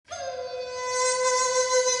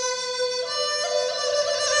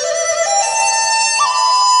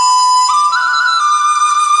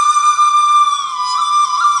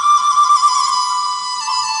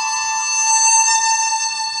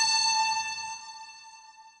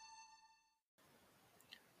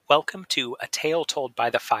Welcome to A Tale Told by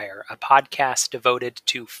the Fire, a podcast devoted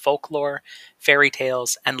to folklore, fairy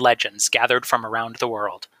tales, and legends gathered from around the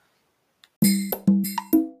world.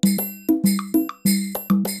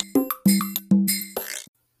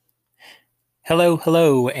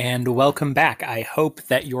 Hello, and welcome back. I hope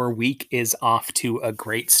that your week is off to a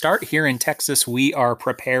great start. Here in Texas, we are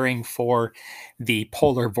preparing for the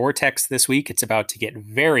polar vortex this week. It's about to get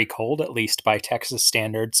very cold, at least by Texas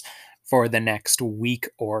standards, for the next week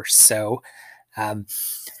or so. I've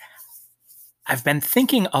been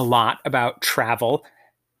thinking a lot about travel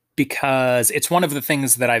because it's one of the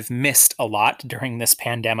things that I've missed a lot during this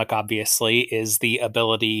pandemic, obviously, is the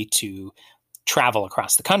ability to travel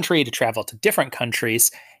across the country, to travel to different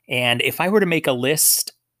countries. And if I were to make a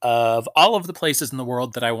list of all of the places in the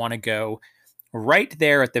world that I want to go, right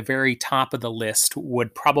there at the very top of the list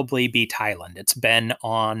would probably be Thailand. It's been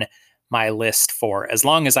on my list for as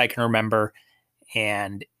long as I can remember,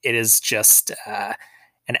 and it is just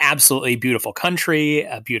an absolutely beautiful country,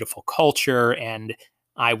 a beautiful culture, and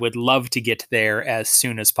I would love to get there as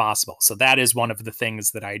soon as possible. So that is one of the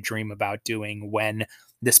things that I dream about doing when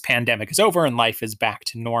this pandemic is over and life is back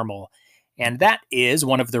to normal. And that is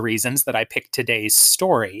one of the reasons that I picked today's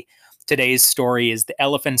story. Today's story is The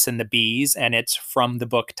Elephants and the Bees, and it's from the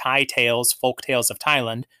book Thai Tales, Folktales of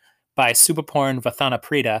Thailand by Supaporn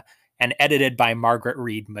Vathanaprida and edited by Margaret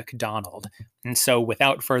Read MacDonald. And so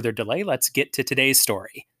without further delay, let's get to today's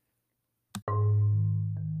story.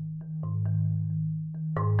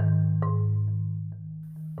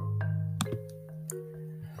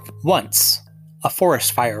 Once, a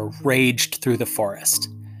forest fire raged through the forest.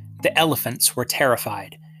 The elephants were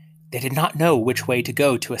terrified. They did not know which way to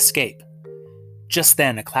go to escape. Just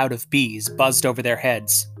then, a cloud of bees buzzed over their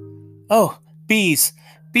heads. "Oh, bees!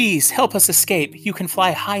 Bees, help us escape! You can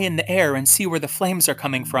fly high in the air and see where the flames are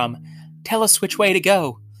coming from. Tell us which way to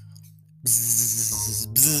go." "Bzzz,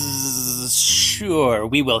 bzzz, sure,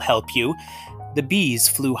 we will help you." The bees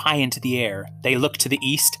flew high into the air. They looked to the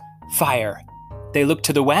east, fire. They looked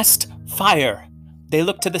to the west, fire. They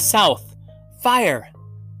looked to the south, fire.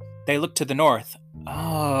 They looked to the north.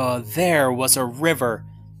 Oh, there was a river.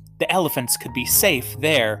 The elephants could be safe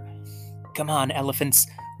there. "Come on, elephants.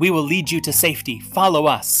 We will lead you to safety. Follow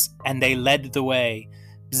us." And they led the way.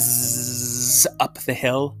 Bzzz, up the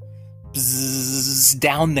hill. Bzzz,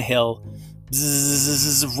 down the hill.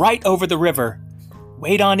 Bzzz, right over the river.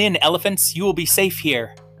 "Wade on in, elephants. You will be safe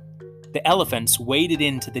here." The elephants waded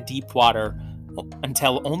into the deep water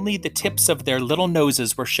until only the tips of their little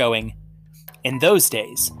noses were showing. In those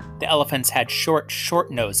days, the elephants had short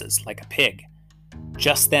noses, like a pig.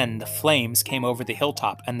 Just then, the flames came over the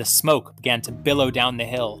hilltop, and the smoke began to billow down the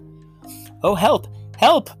hill. "Oh, help!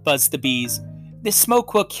 Help!" buzzed the bees. "This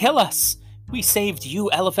smoke will kill us! We saved you,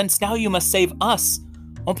 elephants, now you must save us!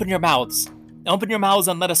 Open your mouths! Open your mouths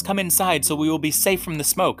and let us come inside so we will be safe from the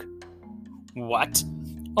smoke." "What?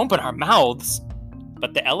 Open our mouths?"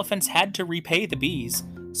 But the elephants had to repay the bees,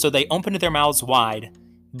 so they opened their mouths wide.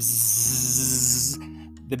 Bzzz.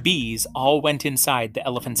 The bees all went inside the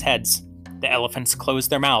elephants' heads. The elephants closed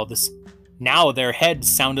their mouths. Now their heads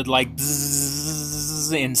sounded like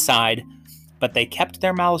bzzz inside, but they kept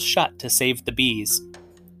their mouths shut to save the bees.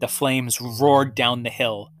 The flames roared down the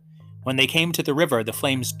hill. When they came to the river, the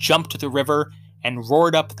flames jumped the river and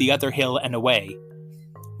roared up the other hill and away.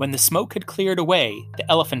 When the smoke had cleared away, the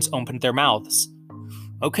elephants opened their mouths.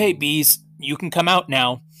 "Okay, bees, you can come out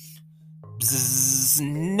now." "Bzzz,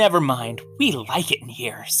 never mind, we like it in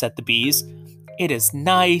here," said the bees. "It is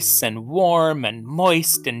nice and warm and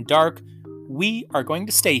moist and dark. We are going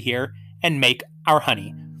to stay here and make our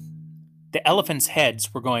honey." The elephants'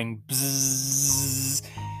 heads were going bzzz.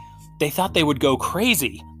 They thought they would go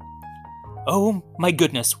crazy. "Oh my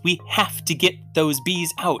goodness, we have to get those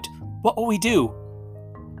bees out. What will we do?"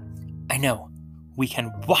 "I know, we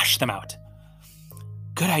can wash them out."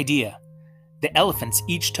 "Good idea." The elephants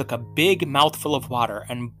each took a big mouthful of water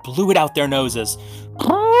and blew it out their noses.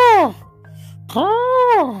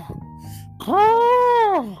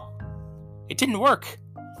 It didn't work.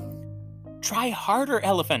 "Try harder,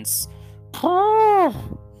 elephants."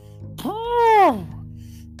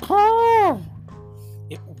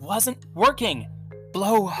 It wasn't working.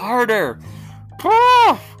 "Blow harder."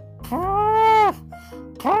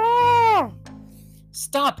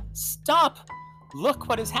 Stop! Look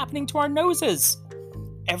what is happening to our noses."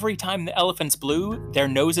 Every time the elephants blew, their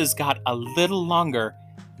noses got a little longer.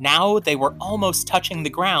 Now they were almost touching the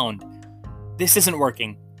ground. "This isn't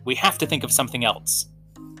working. We have to think of something else."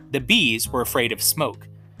 The bees were afraid of smoke.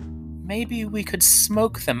 "Maybe we could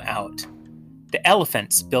smoke them out." The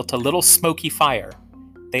elephants built a little smoky fire.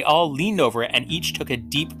 They all leaned over it and each took a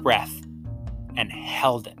deep breath and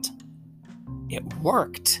held it. It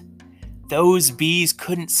worked. Those bees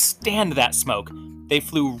couldn't stand that smoke. They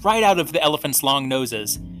flew right out of the elephants' long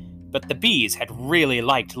noses. But the bees had really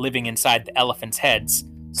liked living inside the elephants' heads,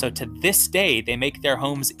 so to this day they make their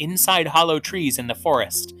homes inside hollow trees in the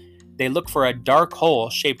forest. They look for a dark hole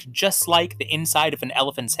shaped just like the inside of an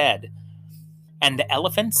elephant's head. And the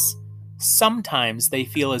elephants? Sometimes they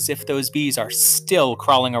feel as if those bees are still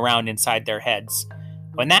crawling around inside their heads.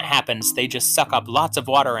 When that happens, they just suck up lots of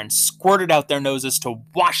water and squirt it out their noses to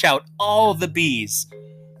wash out all the bees.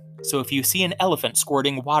 So if you see an elephant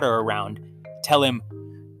squirting water around, tell him,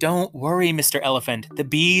 "Don't worry, Mr. Elephant, the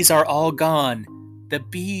bees are all gone. The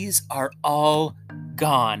bees are all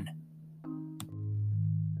gone."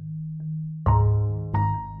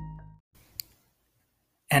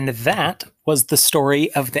 And that was the story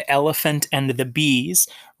of the elephant and the bees,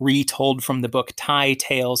 retold from the book Thai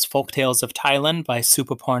Tales, Folktales of Thailand by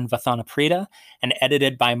Supaporn Vathanaprida, and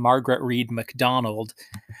edited by Margaret Read MacDonald.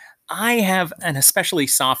 I have an especially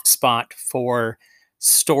soft spot for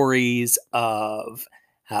stories of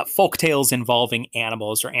folktales involving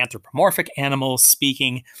animals or anthropomorphic animals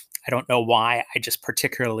speaking. I don't know why, I just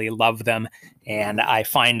particularly love them, and I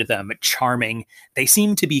find them charming. They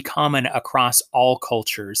seem to be common across all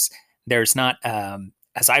cultures. There's not,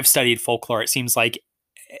 as I've studied folklore, it seems like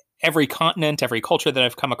every continent, every culture that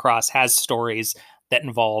I've come across has stories that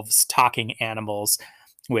involves talking animals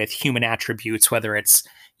with human attributes, whether it's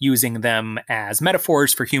using them as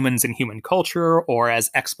metaphors for humans and human culture, or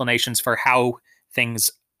as explanations for how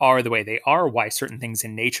things are the way they are, why certain things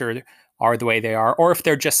in nature are the way they are, or if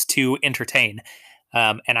they're just to entertain.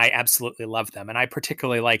 And I absolutely love them. And I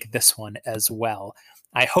particularly like this one as well.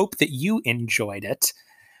 I hope that you enjoyed it.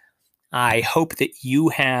 I hope that you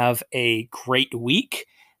have a great week,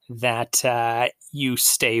 that you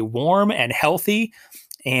stay warm and healthy.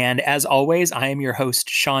 And as always, I am your host,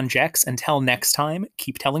 Sean Jex. Until next time,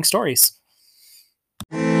 keep telling stories.